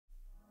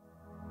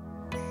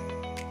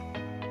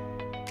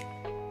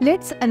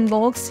Let's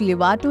unbox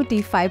Livato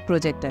T5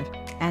 projector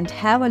and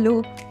have a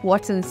look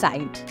what's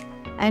inside.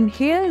 And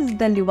here's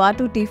the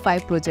Livato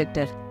T5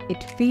 projector.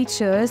 It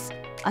features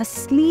a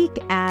sleek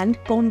and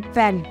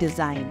compact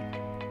design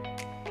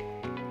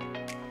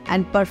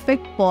and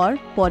perfect for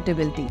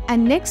portability.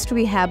 And next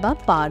we have a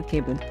power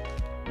cable.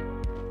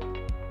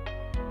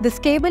 This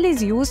cable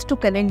is used to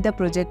connect the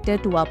projector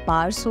to a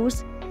power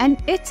source,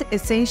 and it's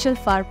essential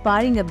for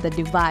powering up the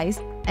device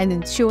and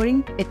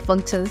ensuring it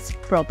functions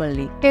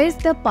properly. Here's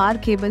the power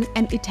cable,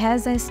 and it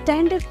has a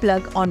standard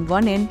plug on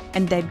one end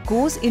and that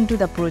goes into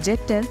the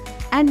projector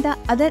and the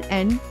other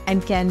end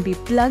and can be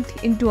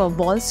plugged into a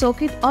wall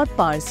socket or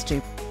power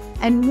strip.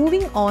 And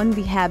moving on,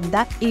 we have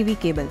the AV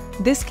cable.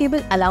 This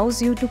cable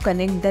allows you to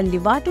connect the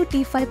Livato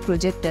T5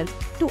 projector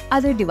to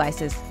other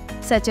devices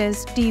such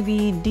as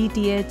TV,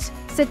 DTH,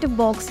 set-top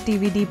box,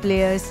 DVD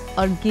players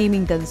or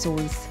gaming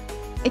consoles.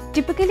 It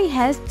typically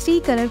has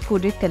 3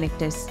 color-coded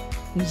connectors: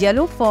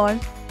 yellow for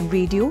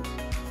video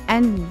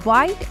and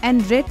white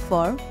and red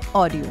for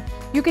audio.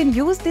 You can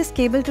use this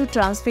cable to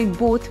transfer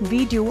both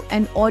video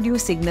and audio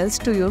signals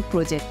to your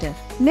projector.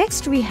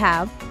 Next, we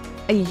have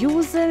a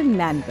user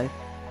manual.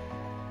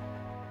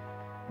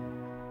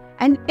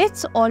 And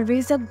it's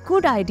always a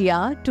good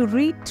idea to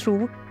read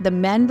through the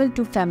manual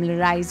to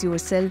familiarize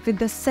yourself with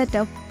the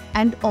setup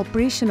and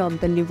operation of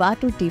the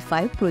Livato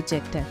T5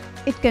 projector.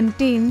 It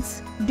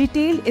contains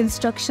detailed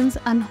instructions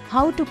on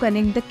how to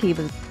connect the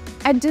cable,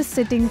 adjust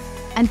settings,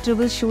 and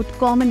troubleshoot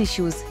common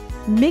issues.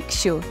 Make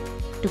sure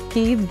to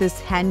keep this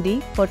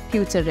handy for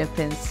future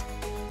reference.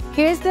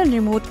 Here's the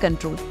remote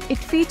control. It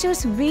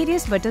features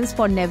various buttons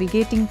for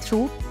navigating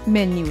through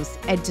menus,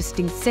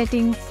 adjusting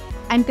settings,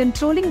 and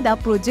controlling the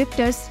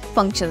projector's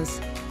functions.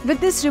 With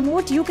this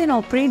remote, you can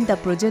operate the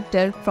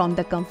projector from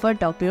the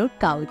comfort of your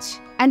couch.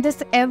 And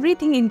that's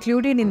everything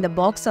included in the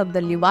box of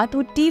the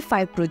Livato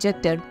T5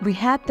 projector. We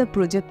have the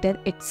projector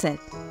itself,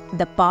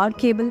 the power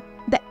cable,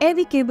 the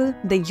AV cable,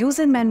 the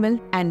user manual,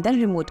 and the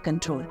remote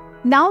control.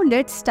 Now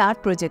let's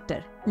start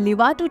projector.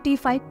 Livato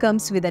T5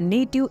 comes with a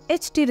native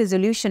HD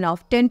resolution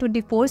of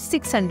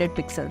 1024x600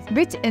 pixels,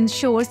 which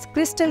ensures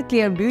crystal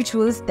clear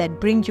visuals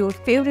that bring your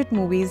favorite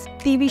movies,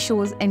 TV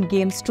shows, and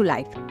games to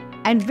life.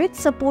 And with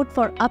support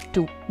for up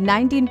to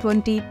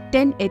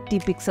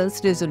 1920x1080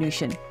 pixels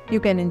resolution, you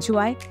can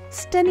enjoy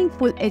stunning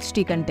full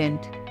HD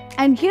content.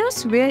 And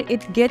here's where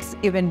it gets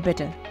even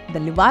better. The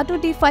Livato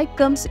T5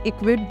 comes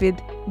equipped with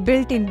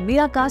built-in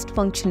Miracast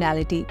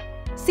functionality.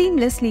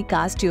 Seamlessly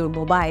cast your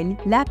mobile,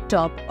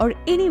 laptop, or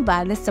any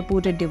wireless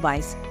supported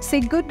device. Say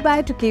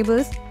goodbye to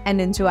cables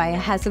and enjoy a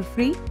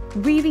hassle-free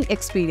viewing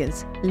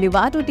experience.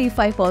 Livato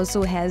T5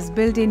 also has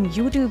built-in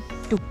YouTube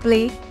to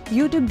play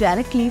YouTube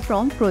directly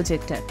from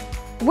projector.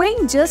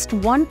 Weighing just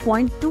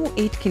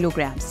 1.28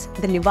 kilograms,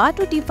 the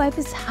Livato T5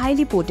 is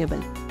highly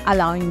portable,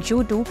 allowing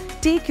you to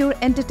take your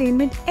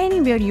entertainment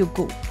anywhere you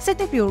go.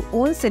 Set up your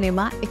own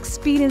cinema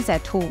experience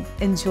at home,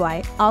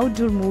 enjoy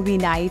outdoor movie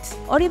nights,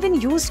 or even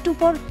use it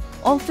for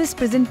office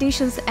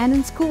presentations and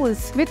in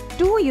schools. With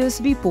 2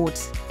 USB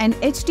ports, an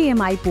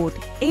HDMI port,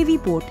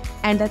 AV port,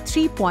 and a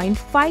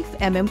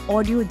 3.5mm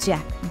audio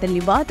jack, the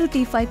Livato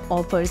T5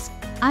 offers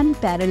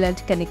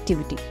unparalleled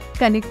connectivity.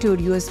 Connect your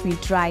USB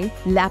drive,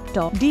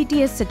 laptop,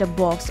 DTS set-top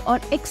box, or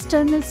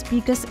external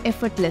speakers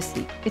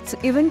effortlessly. It's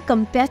even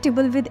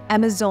compatible with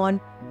Amazon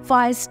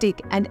Fire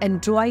Stick and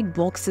Android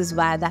boxes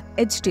via the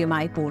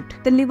HDMI port.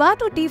 The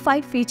Livato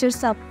T5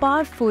 features a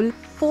powerful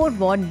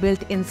 4-watt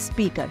built-in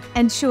speaker,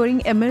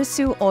 ensuring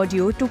immersive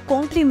audio to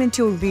complement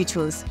your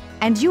visuals.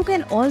 And you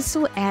can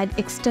also add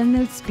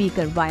external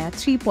speaker via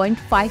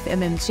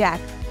 3.5mm jack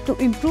to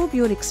improve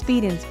your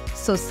experience.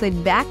 So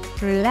sit back,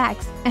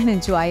 relax, and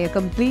enjoy a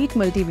complete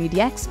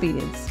multimedia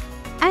experience.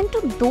 And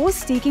to those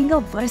seeking a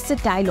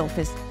versatile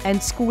office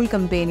and school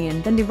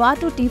companion, the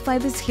Livato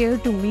T5 is here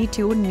to meet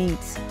your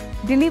needs.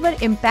 Deliver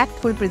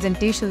impactful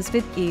presentations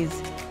with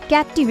ease,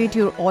 captivate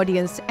your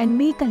audience, and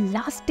make a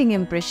lasting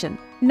impression.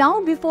 Now,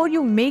 before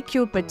you make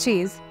your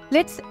purchase,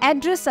 let's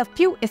address a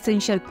few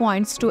essential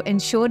points to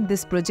ensure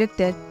this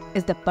projector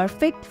is the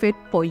perfect fit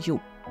for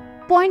you.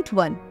 Point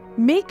 1.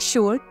 Make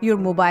sure your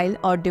mobile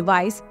or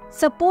device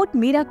support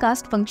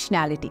Miracast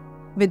functionality.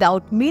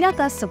 Without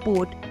Miracast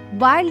support,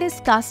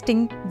 wireless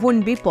casting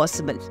wouldn't be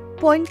possible.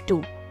 Point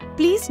 2.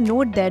 Please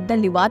note that the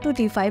Livato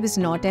T5 is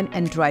not an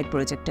Android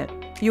projector.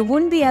 You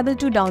won't be able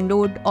to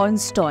download or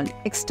install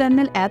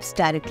external apps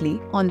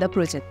directly on the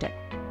projector.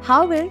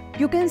 However,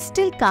 you can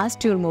still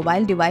cast your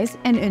mobile device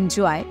and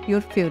enjoy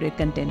your favorite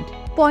content.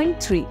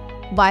 Point 3.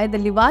 While the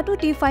Livato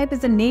T5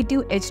 is a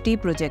native HD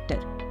projector,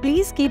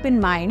 please keep in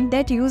mind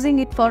that using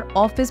it for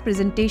office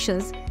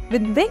presentations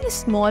with very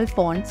small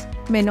fonts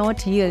may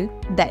not yield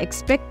the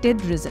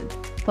expected result.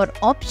 For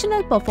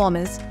optional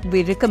performance,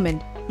 we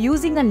recommend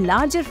using a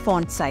larger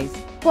font size.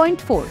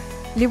 Point 4.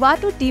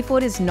 Livato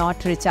T4 is not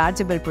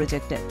rechargeable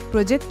projector.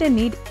 Projector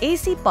need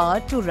AC power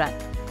to run.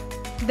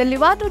 The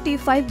Livato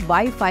T5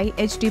 Wi-Fi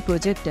HD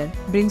projector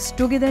brings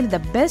together the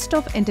best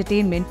of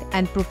entertainment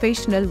and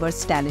professional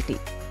versatility.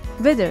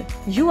 Whether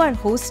you are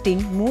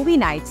hosting movie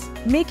nights,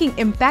 making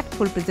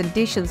impactful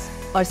presentations,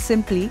 or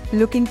simply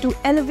looking to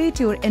elevate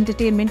your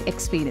entertainment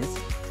experience,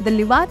 the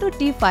Livato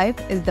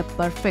T5 is the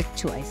perfect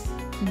choice.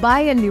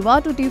 Buy a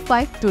Livato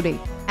T5 today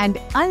and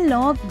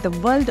unlock the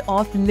world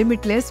of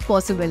limitless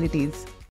possibilities.